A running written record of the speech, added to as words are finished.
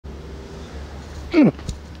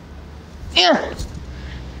Yeah.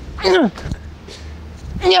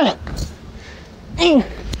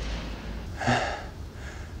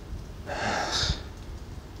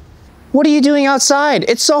 What are you doing outside?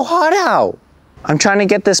 It's so hot out. I'm trying to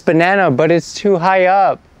get this banana, but it's too high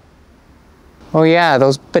up. Oh yeah,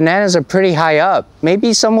 those bananas are pretty high up.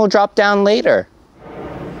 Maybe some will drop down later.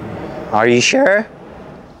 Are you sure?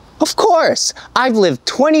 Of course! I've lived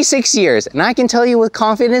 26 years and I can tell you with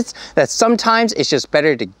confidence that sometimes it's just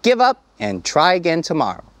better to give up and try again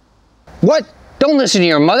tomorrow. What? Don't listen to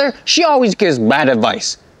your mother. She always gives bad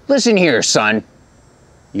advice. Listen here, son.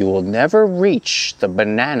 You will never reach the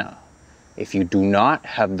banana if you do not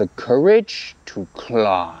have the courage to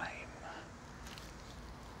climb.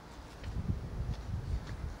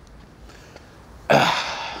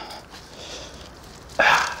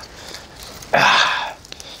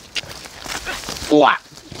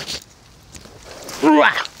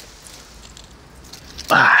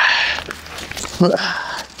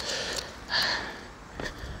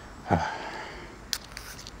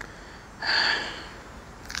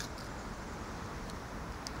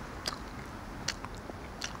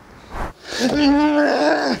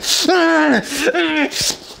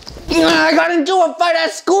 I got into a fight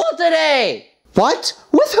at school today! What?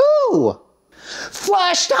 With who?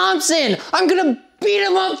 Flash Thompson! I'm gonna beat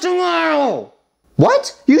him up tomorrow!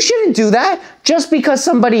 What? You shouldn't do that. Just because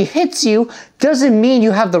somebody hits you doesn't mean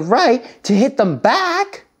you have the right to hit them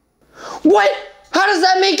back. What? How does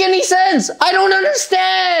that make any sense? I don't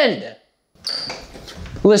understand!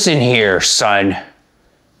 Listen here, son.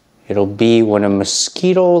 It'll be when a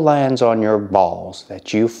mosquito lands on your balls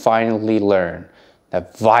that you finally learn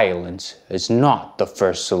that violence is not the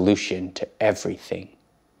first solution to everything.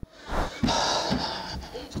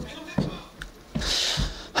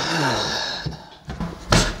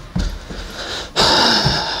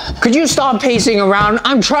 Could you stop pacing around?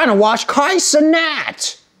 I'm trying to watch Kai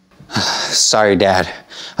Cenat. Sorry, Dad.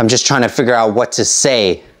 I'm just trying to figure out what to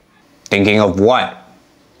say. Thinking of what?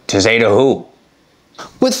 To say to who?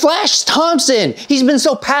 With Flash Thompson! He's been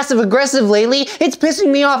so passive-aggressive lately, it's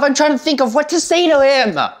pissing me off. I'm trying to think of what to say to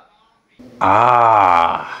him.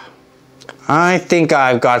 Ah, I think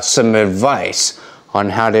I've got some advice on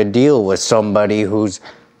how to deal with somebody who's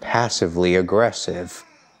passively aggressive.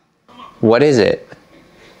 What is it?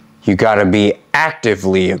 You gotta be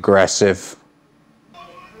actively aggressive.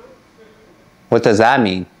 What does that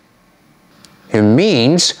mean? It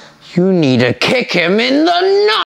means you need to kick him in the nuts!